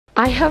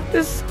I have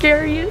the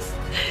scariest,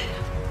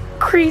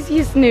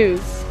 craziest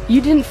news.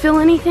 You didn't feel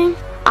anything?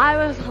 I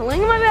was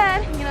laying in my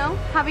bed, you know,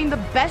 having the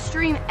best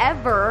dream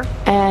ever.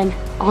 And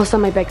all of a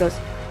sudden my bed goes.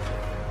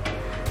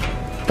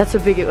 That's how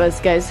big it was,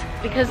 guys.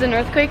 Because an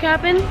earthquake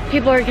happened,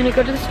 people are gonna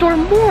go to the store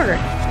more.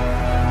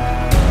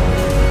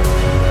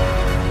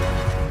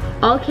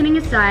 All kidding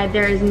aside,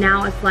 there is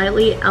now a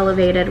slightly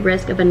elevated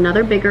risk of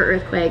another bigger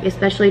earthquake,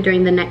 especially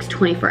during the next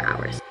 24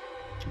 hours.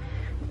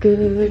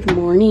 Good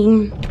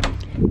morning.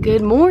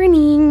 Good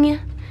morning.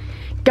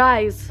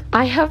 Guys,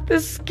 I have the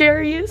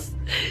scariest,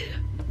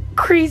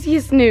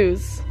 craziest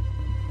news.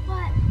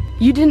 What?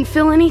 You didn't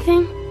feel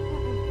anything?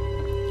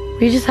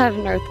 We just had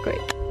an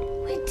earthquake.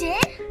 We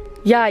did?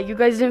 Yeah, you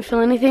guys didn't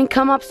feel anything?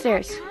 Come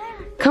upstairs.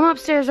 Come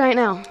upstairs right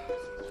now.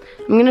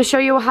 I'm gonna show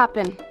you what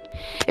happened.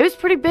 It was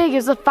pretty big. It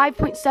was a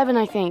 5.7,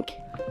 I think.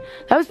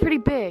 That was pretty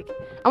big.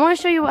 I want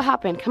to show you what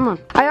happened. Come on.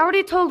 I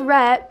already told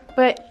Rhett,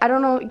 but I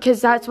don't know,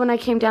 because that's when I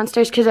came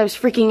downstairs because I was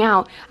freaking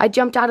out. I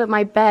jumped out of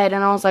my bed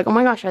and I was like, oh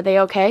my gosh, are they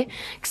okay?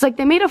 Because like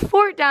they made a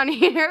fort down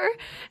here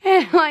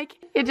and like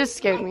it just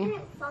scared me.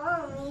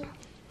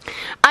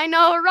 I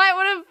know, Rhett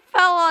would have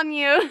fell on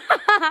you.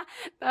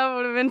 That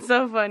would have been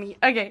so funny.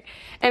 Okay,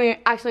 anyway,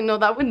 actually no,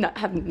 that would not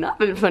have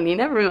been funny,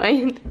 never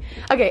mind.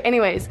 Okay,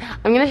 anyways,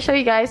 I'm gonna show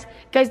you guys.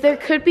 Guys, there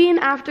could be an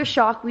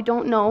aftershock, we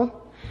don't know.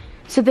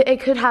 So that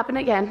it could happen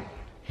again.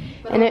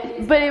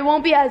 But it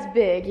won't be as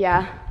big,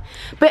 yeah.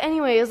 But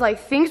anyways, like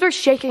things are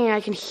shaking and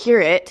I can hear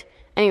it.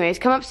 Anyways,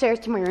 come upstairs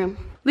to my room.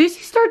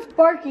 Lucy starts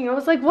barking. I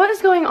was like, what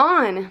is going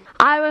on?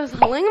 I was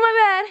laying in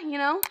my bed, you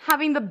know,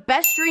 having the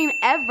best dream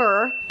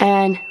ever.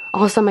 And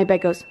all of a sudden my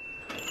bed goes.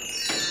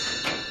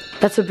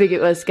 That's how big it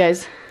was,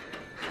 guys.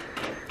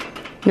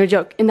 No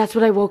joke. And that's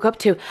what I woke up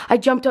to. I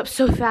jumped up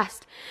so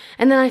fast.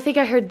 And then I think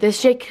I heard this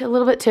shake a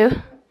little bit too.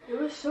 It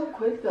was so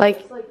quick though.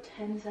 Like, it's like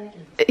 10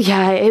 seconds.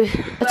 Yeah,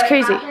 that's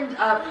crazy. It happened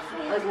up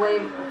like way,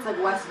 it's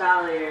like West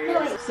Valley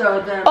area.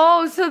 So then.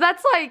 Oh, so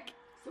that's like.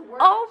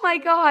 Oh my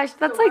gosh,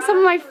 that's like some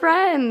of my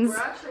friends. We're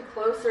actually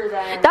closer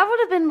than. That would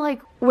have been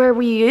like where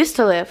we used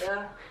to live.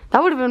 Yeah.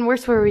 That would have been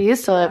worse where we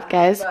used to live,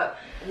 guys. But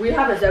we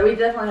definitely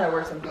had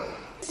worse than both.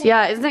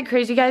 Yeah, isn't it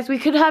crazy, guys? We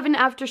could have an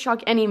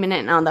aftershock any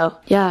minute now, though.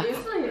 Yeah.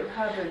 Usually it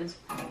happens.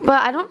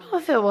 But I don't know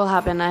if it will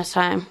happen next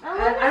time.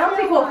 I don't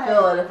think we'll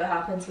feel it if it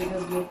happens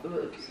because we'll.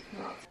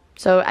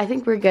 So I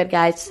think we're good,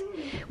 guys.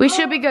 We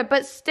should be good,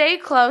 but stay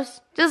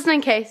close, just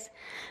in case.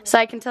 So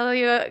I can tell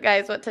you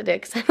guys what to do,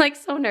 because I'm like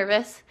so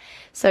nervous.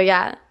 So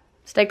yeah,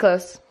 stay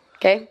close,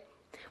 okay?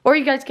 Or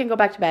you guys can go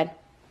back to bed.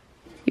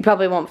 You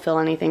probably won't feel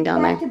anything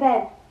down there. Back to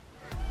bed.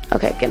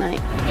 Okay, good night.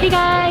 Hey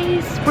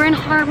guys, we're in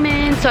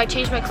Harmon. So I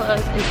changed my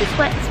clothes into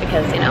sweats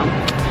because, you know,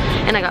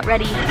 and I got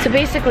ready. So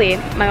basically,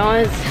 my mom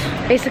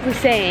is basically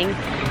saying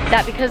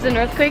that because an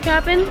earthquake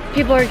happened,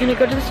 people are gonna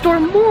go to the store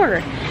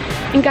more.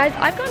 And guys,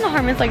 I've gone to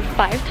Harmon's like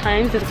 5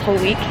 times this whole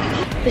week.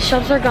 The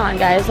shelves are gone,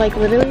 guys, like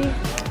literally.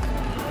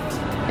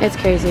 It's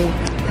crazy.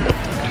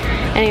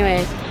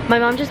 Anyways, my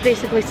mom just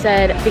basically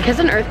said because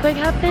an earthquake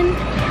happened,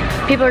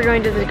 people are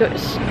going to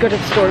go to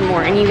the store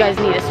more and you guys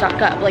need to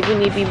stock up. Like, you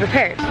need to be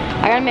prepared.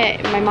 I gotta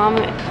admit, my mom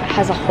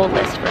has a whole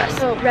list for us.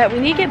 So, Rhett, we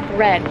need to get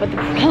bread, but the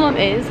problem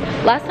is,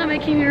 last time I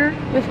came here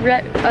with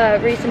Rhett,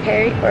 Reese and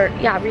Perri,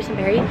 Reese and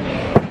Perri,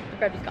 the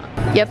bread was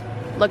gone. Yep,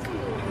 look,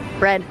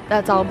 bread,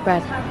 that's all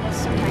bread.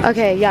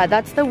 Okay, yeah,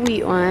 that's the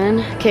wheat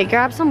one. Okay,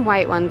 grab some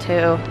white one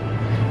too.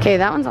 Okay,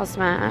 that one's all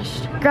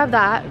smashed. Grab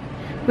that.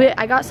 Wait,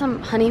 I got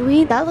some honey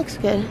wheat. That looks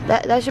good.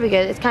 That should be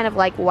good. It's kind of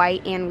like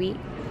white and wheat.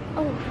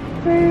 Oh,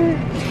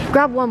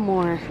 grab one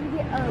more. should we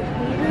get a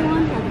weirder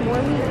one, like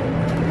more wheat?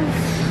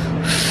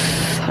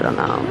 I don't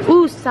know.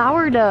 Ooh,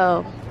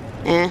 sourdough.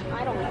 Eh.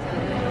 I don't like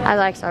I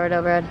like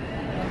sourdough bread.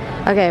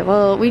 Okay,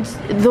 well,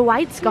 the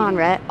white's gone,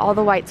 Rhett. All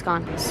the white's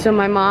gone. So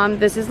my mom,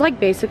 this is like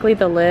basically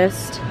the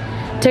list.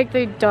 Take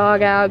the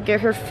dog out,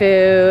 get her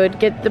food,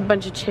 get the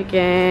bunch of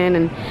chicken,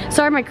 and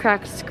sorry my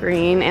cracked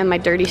screen and my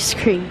dirty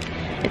screen.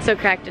 It's so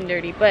cracked and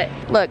dirty, but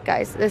look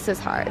guys, this is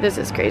hard. This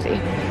is crazy.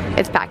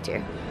 It's packed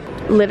here.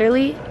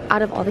 Literally,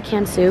 out of all the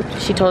canned soup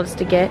she told us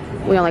to get,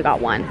 we only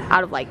got 1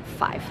 out of like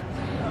 5.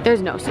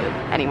 There's no soup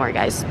anymore,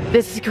 guys.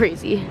 This is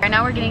crazy. Right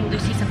now we're getting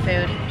Lucy some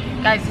food.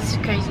 Guys, this is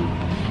crazy.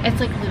 It's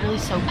like literally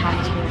so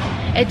packed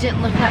here. It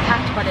didn't look that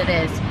packed, but it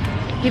is.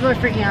 People are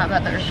freaking out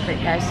about the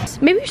earthquake, guys.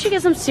 Maybe we should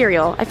get some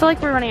cereal. I feel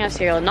like we're running out of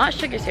cereal. Not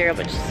sugar cereal,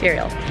 but just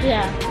cereal.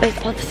 Yeah.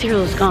 But all the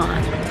cereal is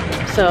gone.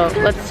 So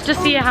let's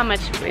just see how much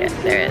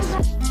there is.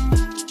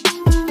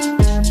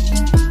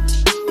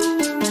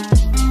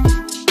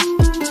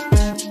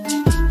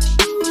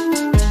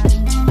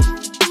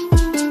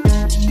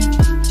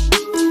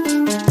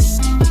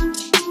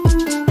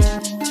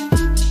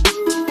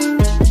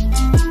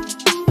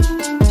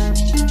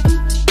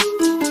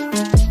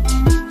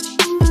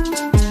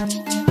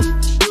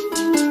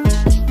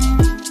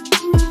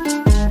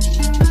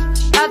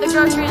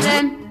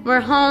 We're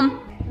home.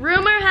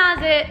 Rumor has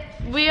it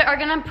we are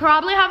gonna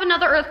probably have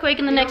another earthquake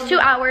in the next 2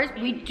 hours.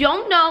 We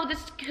don't know.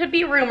 This could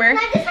be a rumor. Can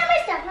I just have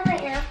my stuff on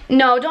right now?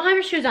 No, don't have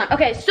your shoes on.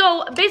 Okay,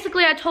 so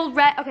basically I told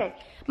Rhett, okay,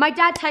 my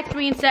dad texted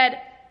me and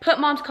said, put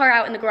mom's car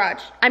out in the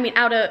garage. I mean,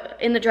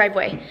 in the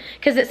driveway.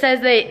 Because it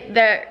says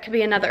there could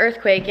be another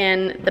earthquake,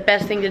 and the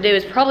best thing to do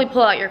is probably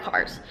pull out your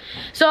cars.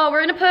 So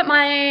we're gonna put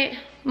my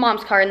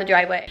mom's car in the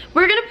driveway.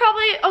 We're gonna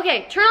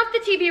okay, turn off the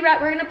TV,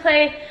 Rhett. We're gonna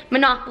play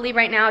Monopoly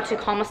right now to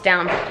calm us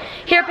down.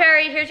 Here,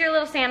 Perri, here's your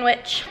little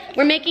sandwich.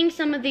 We're making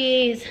some of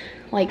these,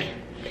 like,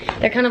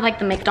 they're kind of like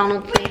the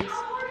McDonald's things.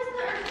 How hard is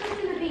the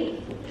earthquake gonna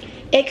be?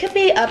 It could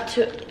be up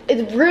to,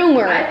 it's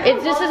rumor.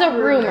 This is a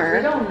rumor.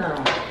 We don't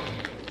know.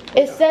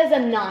 It says a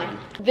 9.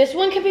 This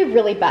one could be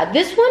really bad.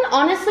 This one,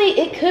 honestly,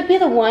 it could be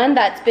the one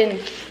that's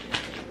been,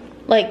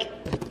 like,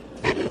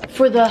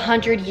 for the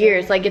 100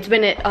 years. Like, it's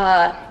been,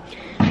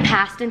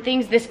 past and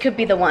things. This could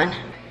be the one.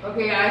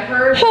 Okay, I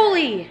heard.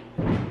 Holy!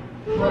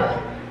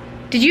 What?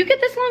 Did you get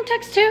this long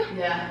text too?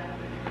 Yeah.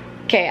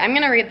 Okay, I'm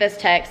gonna read this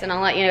text and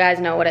I'll let you guys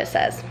know what it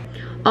says.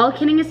 All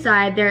kidding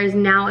aside, there is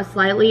now a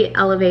slightly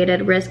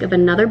elevated risk of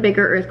another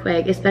bigger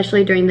earthquake,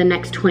 especially during the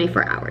next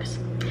 24 hours.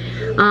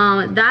 The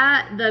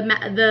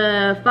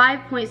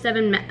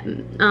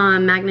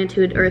 5.7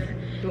 magnitude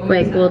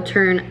earthquake will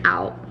turn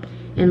out,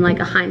 in like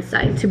a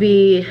hindsight, to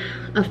be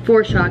a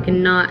foreshock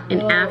and not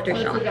an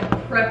aftershock. So it's like a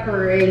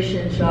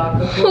preparation shock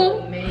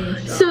before the main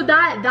shock. So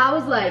that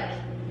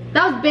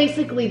was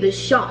basically the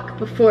shock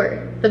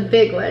before the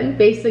big one,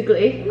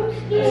 basically. So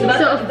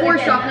a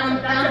foreshock and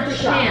an that's a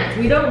aftershock. chance.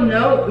 We don't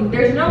know.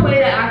 There's no way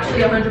to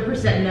actually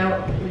 100%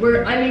 know.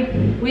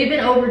 We've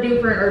been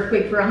overdue for an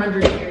earthquake for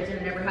 100 years and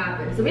it never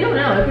happened. So we don't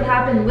know. It could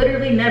happen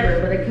literally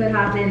never, but it could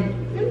happen.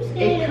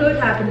 It could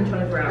happen in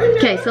 24 hours.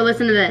 Okay, so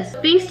listen to this.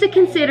 Things to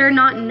consider,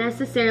 not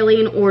necessarily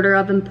in order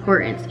of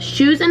importance.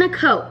 Shoes and a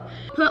coat.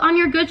 Put on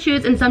your good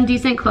shoes and some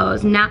decent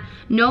clothes. Now,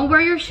 know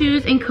where your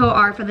shoes and coat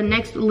are for the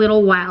next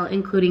little while,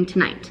 including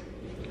tonight.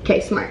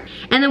 Okay, smart.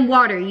 And then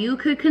water. You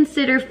could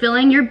consider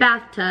filling your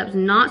bathtubs,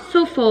 not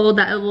so full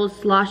that it will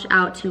slosh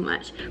out too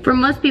much. For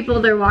most people,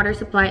 their water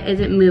supply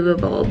isn't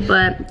movable,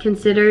 but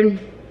consider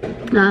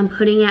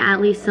putting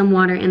at least some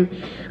water in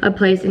a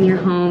place in your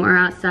home or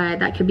outside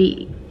that could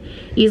be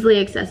easily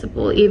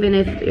accessible, even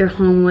if your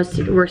home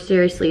were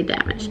seriously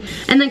damaged.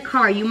 And then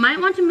car, you might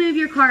want to move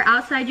your car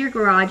outside your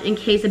garage in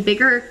case a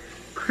bigger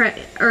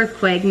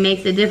earthquake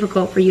makes it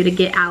difficult for you to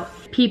get out.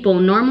 People,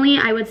 normally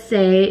I would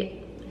say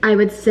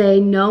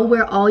know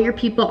where all your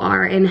people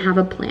are and have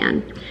a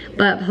plan.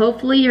 But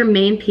hopefully your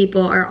main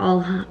people are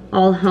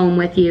all home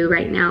with you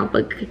right now.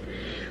 But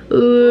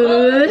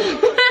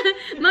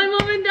my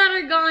mom and dad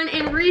are gone,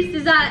 and Reese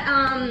is at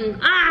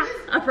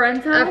A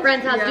friend's house? a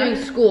friend's house doing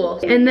school.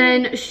 And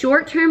then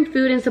short-term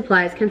food and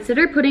supplies.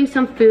 Consider putting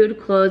some food,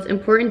 clothes,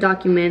 important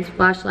documents,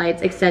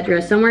 flashlights,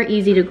 etc. somewhere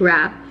easy to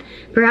grab.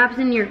 Perhaps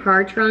in your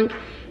car trunk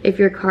if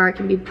your car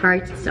can be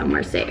parked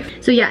somewhere safe.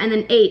 So yeah, and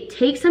then 8,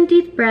 take some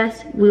deep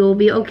breaths. We will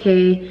be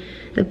okay.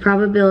 The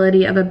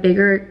probability of a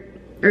bigger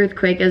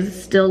earthquake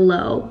is still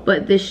low,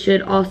 but this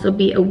should also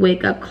be a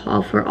wake-up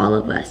call for all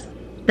of us.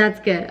 That's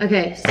good.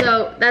 Okay,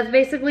 so that's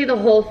basically the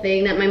whole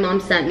thing that my mom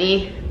sent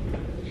me.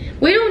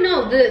 We don't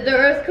know. The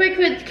earthquake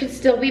could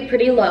still be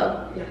pretty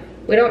low. Yeah.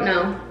 We don't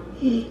know.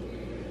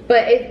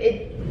 But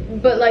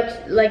but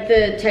like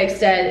the text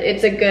said,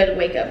 it's a good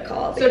wake-up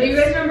call. So do you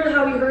guys remember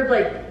how we heard,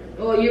 like,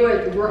 well, you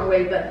guys weren't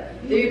awake, but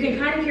you can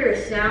kind of hear a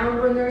sound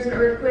when there's an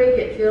earthquake.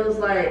 It feels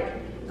like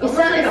almost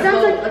like a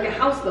boat, like a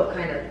houseboat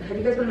kind of. Have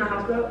you guys been in a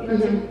houseboat? You know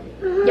what I'm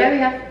saying? Yeah, we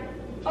have.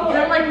 Kind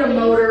of like the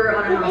motor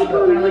on a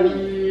houseboat, kind of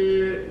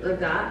like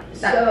that.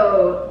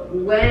 So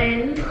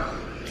when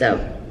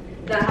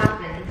that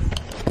happens,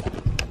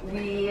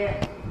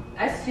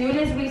 as soon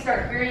as we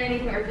start hearing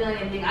anything or feeling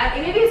anything,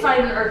 maybe it's not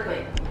even an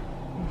earthquake,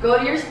 go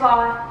to your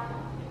spot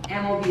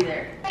and we'll be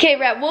there. Okay,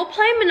 Rhett, we'll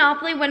play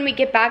Monopoly when we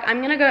get back.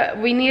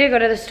 We need to go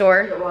to the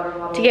store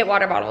to get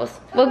water bottles.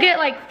 We'll get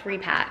like 3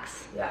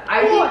 packs. Yeah,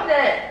 I think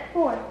that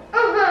 4.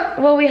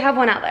 Well, we have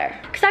one out there.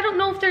 Because I don't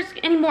know if there's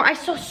any more. I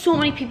saw so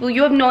many people.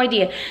 You have no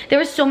idea. There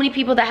was so many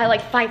people that had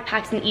like 5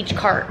 packs in each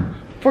cart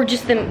for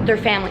just their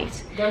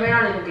families. there may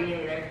not even be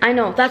any there. I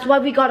know. That's why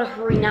we gotta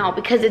hurry now,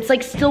 because it's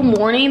like still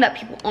morning that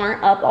people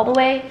aren't up all the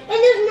way. And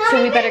there's not So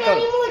we even better go.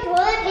 any more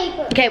toilet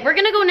paper. Okay, we're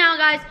gonna go now,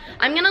 guys.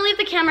 I'm gonna leave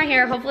the camera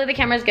here. Hopefully the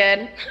camera's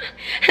good.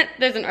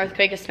 There's an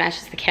earthquake, it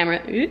smashes the camera.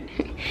 Dude,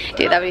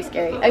 that would be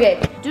scary.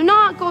 Okay, do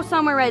not go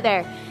somewhere right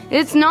there.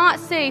 It's not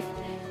safe.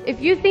 If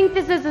you think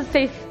this is a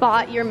safe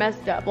spot, you're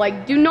messed up.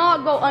 Like, do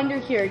not go under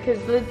here, because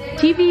the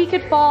TV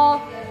could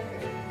fall.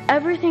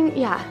 Everything,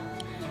 yeah.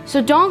 So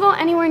don't go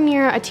anywhere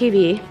near a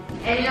TV.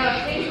 And you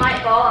know, things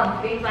might fall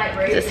and things might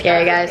break. This is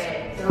scary, guys.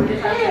 Okay. So we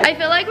just have to I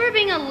feel like we're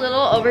being a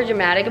little over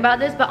dramatic about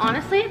this, but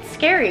honestly, it's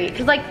scary.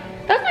 Because like,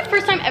 that was my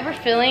first time ever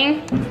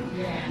feeling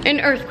an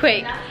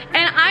earthquake.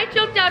 And I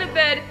jumped out of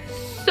bed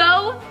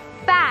so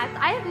fast.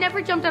 I have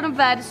never jumped out of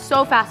bed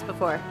so fast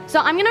before. So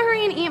I'm gonna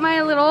hurry and eat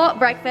my little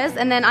breakfast,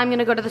 and then I'm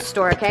gonna go to the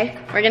store, okay?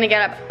 We're gonna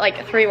get up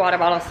like 3 water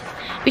bottles.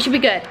 We should be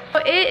good. So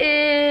it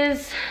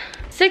is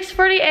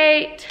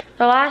 6:48.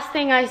 The last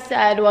thing I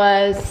said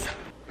was,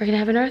 we're gonna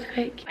have an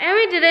earthquake. And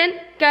we didn't.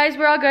 guys,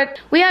 we're all good.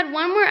 We had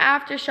one more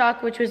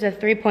aftershock, which was a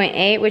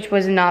 3.8, which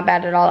was not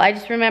bad at all. I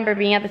just remember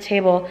being at the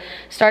table,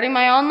 starting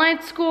my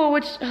online school,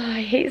 which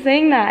I hate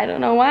saying that. I don't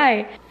know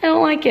why. I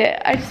don't like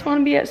it. I just want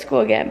to be at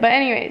school again. But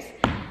anyways,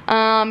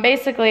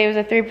 basically it was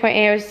a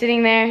 3.8. I was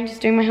sitting there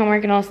just doing my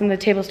homework, and all of a sudden the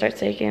table starts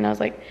shaking, and I was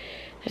like,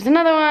 there's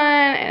another one,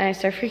 and I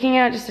start freaking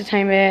out just a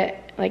tiny bit.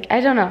 Like, I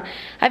don't know.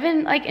 I've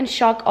been like in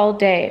shock all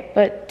day,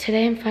 but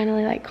today I'm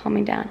finally like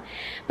calming down.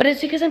 But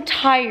it's because I'm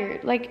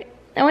tired. Like,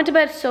 I went to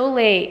bed so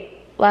late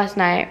last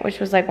night, which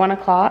was like 1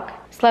 o'clock.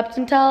 Slept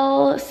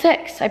until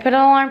 6. I put an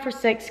alarm for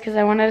 6 because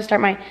I wanted to start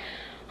my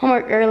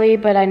homework early,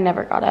 but I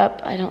never got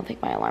up. I don't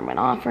think my alarm went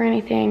off or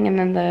anything. And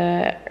then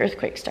the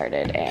earthquake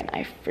started and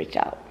I freaked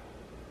out.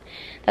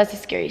 That's the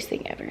scariest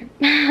thing ever.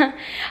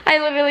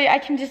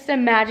 I can just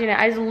imagine it.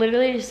 I was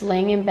literally just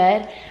laying in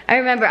bed. I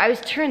remember I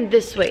was turned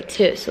this way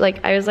too. So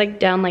like I was like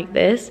down like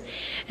this.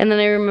 And then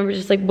I remember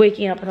just like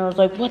waking up and I was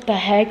like, what the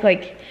heck?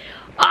 Like,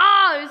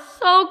 oh, it was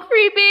so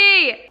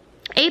creepy.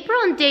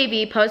 April and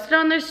Davey posted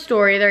on their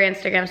story, their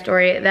Instagram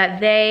story, that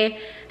they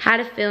had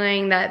a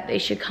feeling that they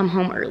should come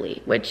home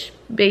early, which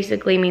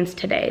basically means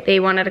today. They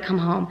wanted to come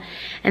home.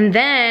 And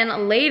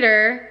then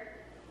later,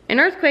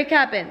 an earthquake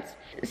happens.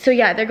 So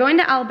yeah, they're going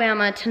to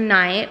Alabama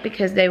tonight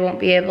because they won't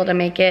be able to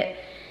make it,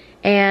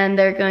 and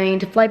they're going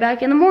to fly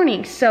back in the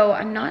morning. So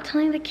I'm not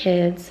telling the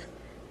kids,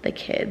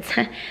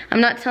 I'm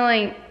not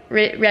telling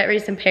Rhett,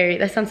 Reese, and Perri.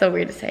 That sounds so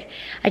weird to say.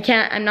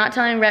 I'm not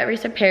telling Rhett,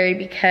 Reese, or Perri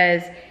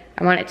because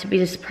I want it to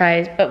be a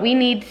surprise, but we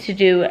need to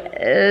do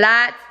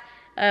lots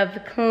of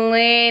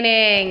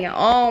cleaning.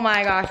 Oh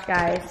my gosh,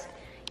 guys.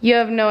 You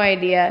have no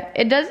idea.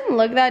 It doesn't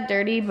look that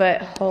dirty,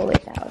 but holy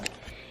cow.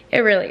 It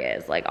really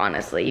is, like,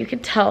 honestly. You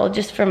could tell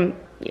just from,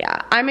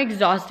 yeah. I'm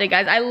exhausted,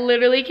 guys. I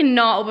literally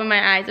cannot open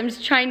my eyes. I'm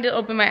just trying to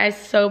open my eyes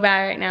so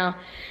bad right now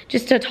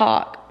just to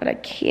talk, but I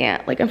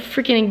can't. Like, I'm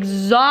freaking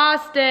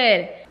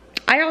exhausted.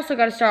 I also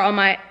got to start on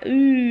my,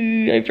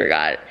 I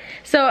forgot.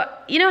 So,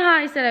 you know how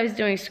I said I was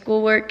doing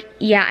schoolwork?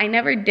 Yeah, I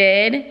never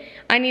did.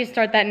 I need to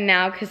start that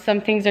now because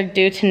some things are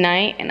due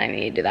tonight and I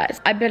need to do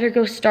that. I better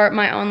go start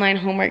my online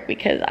homework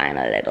because I'm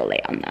a little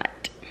late on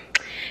that.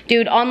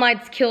 Dude,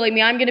 online's killing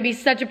me. I'm gonna be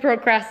such a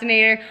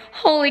procrastinator.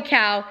 Holy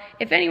cow.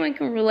 If anyone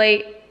can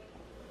relate,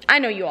 I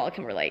know you all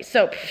can relate.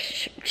 So,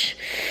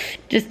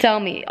 just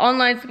tell me.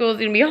 Online school is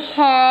gonna be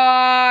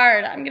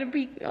hard. I'm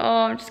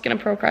just gonna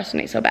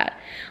procrastinate so bad.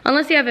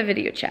 Unless you have a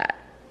video chat.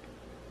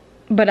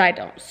 But I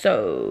don't,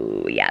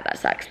 so yeah, that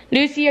sucks.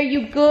 Lucy, are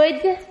you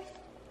good?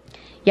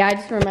 Yeah, I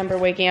just remember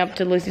waking up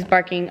to Lucy's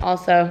barking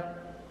also.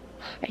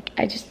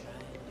 It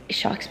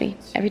shocks me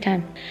every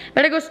time.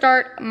 Better go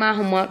start my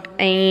homework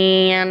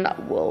and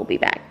we'll be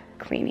back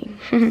cleaning.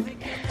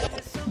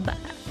 Bye.